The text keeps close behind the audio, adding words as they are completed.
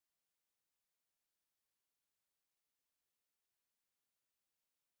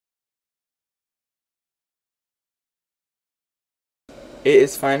It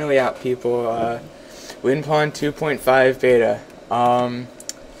is finally out, people. Winpwn 2.5 beta.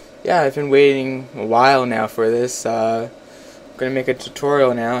 Yeah, I've been waiting a while now for this. I'm gonna make a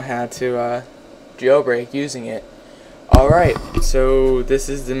tutorial now how to jailbreak using it. Alright, so this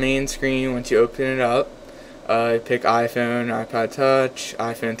is the main screen once you open it up. Pick iPhone, iPod Touch,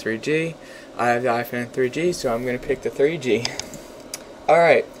 iPhone 3G. I have the iPhone 3G, so I'm gonna pick the 3G.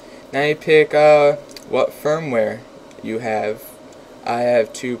 Alright, now you pick what firmware you have. I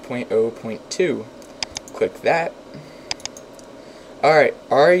have 2.0.2. Click that. Alright,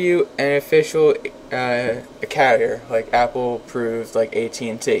 are you an official a carrier, like Apple approved, like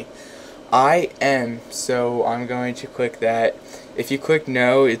AT&T? I am, so I'm going to click that. If you click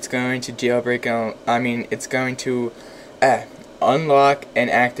no, it's going to jailbreak, it's going to unlock and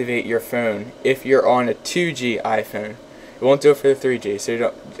activate your phone if you're on a 2G iPhone. It won't do it for the 3G,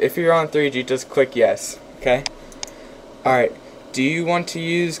 so if you're on 3G, just click yes, okay? Alright, do you want to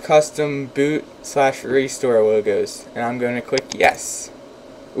use custom boot/restore logos? And I'm going to click yes.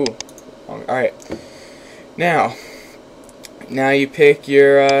 Ooh, alright. Now you pick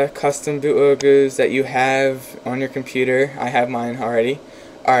your custom boot logos that you have on your computer. I have mine already.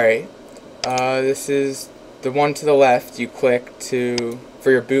 Alright, this is the one to the left. You click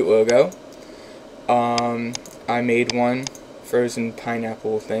for your boot logo. I made one, frozen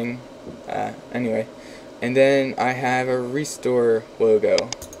pineapple thing. Anyway, and then I have a restore logo,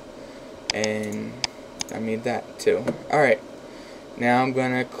 and I made that too. Alright, now I'm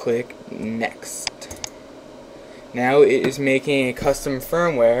gonna click next. Now it is making a custom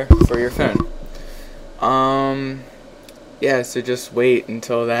firmware for your phone. Yeah, so just wait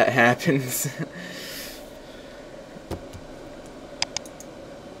until that happens.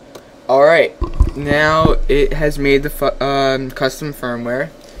 Alright, now it has made the custom firmware.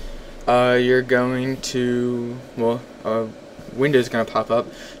 You're going to, Windows is going to pop up.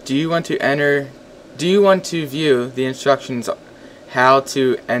 Do you want to view the instructions how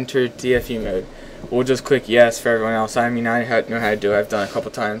to enter DFU mode? We'll just click yes for everyone else. I mean, I know how to do it. I've done it a couple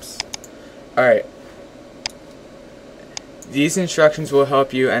times. Alright. These instructions will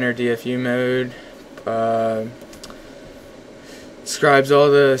help you enter DFU mode. Describes all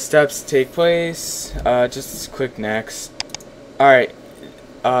the steps to take place. Just click next. Alright.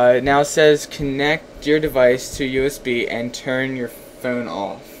 Now it says connect your device to USB and turn your phone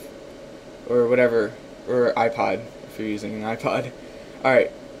off. Or whatever. Or iPod, if you're using an iPod.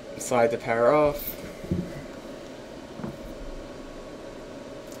 Alright. Slide the power off.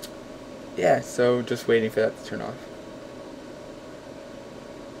 Yeah, so just waiting for that to turn off.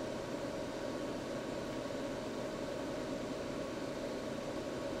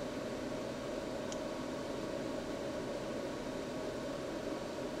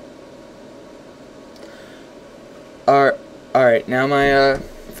 Alright, now my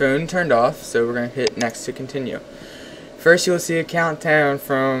phone turned off, so we're going to hit next to continue. First, you'll see a countdown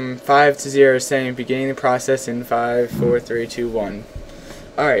from 5 to 0 saying beginning the process in 5, 4, 3, 2, 1.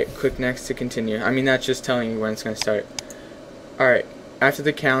 Alright, click next to continue. I mean, that's just telling you when it's going to start. Alright, after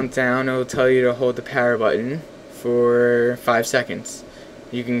the countdown, it will tell you to hold the power button for 5 seconds.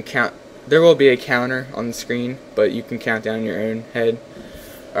 You can count. There will be a counter on the screen, but you can count down in your own head.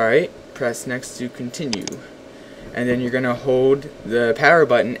 Alright, press next to continue. And then you're going to hold the power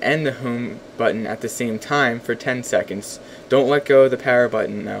button and the home button at the same time for 10 seconds. Don't let go of the power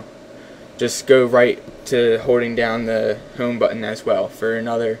button though. Just go right to holding down the home button as well for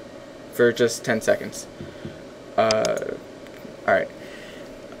just 10 seconds. Alright.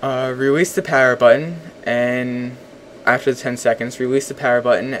 Release the power button, and after the 10 seconds, release the power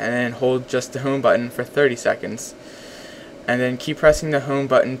button and then hold just the home button for 30 seconds. And then keep pressing the home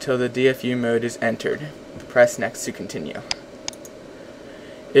button until the DFU mode is entered. Press next to continue.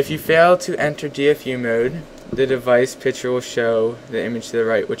 If you fail to enter DFU mode, the device picture will show the image to the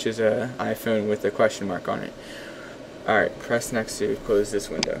right, which is an iPhone with a question mark on it. Alright, press next to close this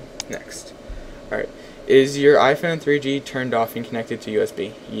window. Next. Alright, is your iPhone 3G turned off and connected to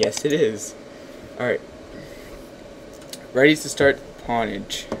USB? Yes, it is. Alright. Ready to start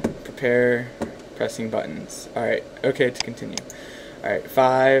pawnage. Prepare pressing buttons. Alright, okay to continue. Alright,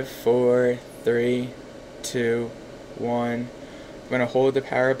 5, 4, 3, 2, 1. I'm going to hold the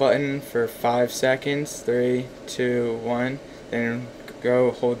power button for 5 seconds. 3, 2, 1. Then go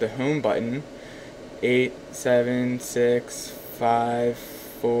hold the home button. 8, 7, 6, 5,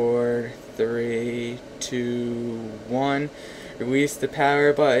 4, 3, 2, 1. Release the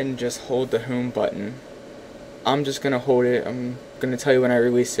power button. Just hold the home button. I'm just going to hold it. I'm going to tell you when I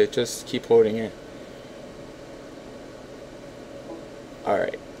release it. Just keep holding it.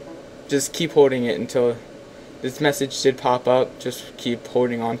 Alright. Just keep holding it until this message did pop up. Just keep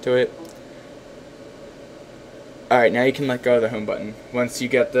holding on to it. Alright, now you can let go of the home button. Once you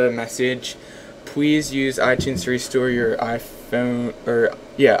get the message, please use iTunes to restore your iPhone or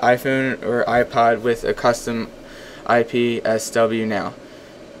iPod with a custom IP SW now.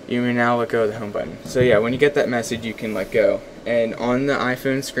 You may now let go of the home button. So yeah, when you get that message, you can let go. And on the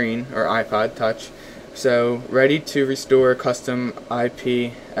iPhone screen or iPod Touch, so ready to restore custom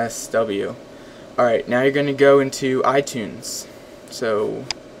IP SW. Alright, now you're going to go into iTunes. So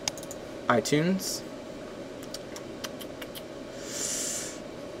iTunes.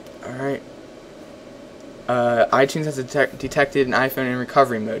 Alright. iTunes has detected an iPhone in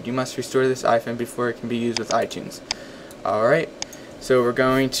recovery mode. You must restore this iPhone before it can be used with iTunes. Alright. So we're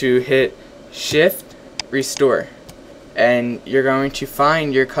going to hit Shift Restore. And you're going to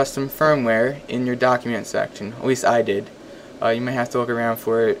find your custom firmware in your document section. At least I did. You might have to look around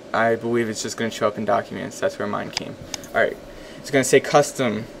for it. I believe it's just going to show up in documents. That's where mine came. Alright. It's going to say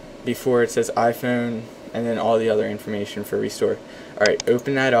custom before it says iPhone and then all the other information for restore. Alright,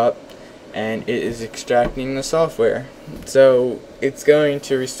 open that up and it is extracting the software. So it's going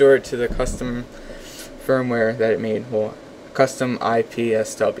to restore it to the custom firmware that it made. Well, custom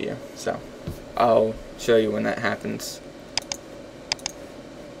IPSW. So I'll show you when that happens.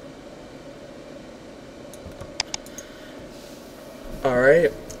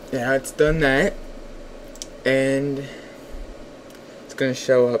 Alright, now it's done that, and it's going to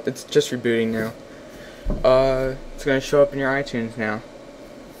show up. It's just rebooting now. It's going to show up in your iTunes now.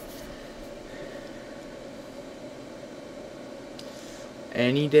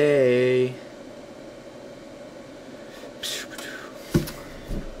 Any day.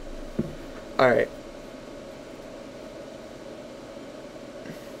 Alright.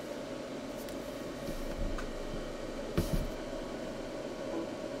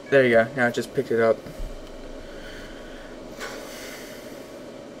 There you go. Now I just picked it up.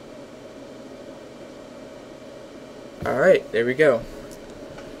 Alright, there we go.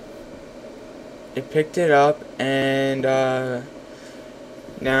 It picked it up, and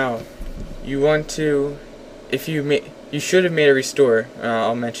now you want to, you should have made a restore.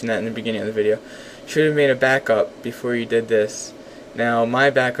 I'll mention that in the beginning of the video. You should have made a backup before you did this. Now my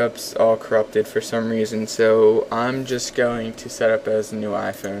backup's all corrupted for some reason, so I'm just going to set up as a new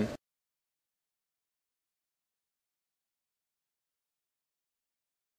iPhone.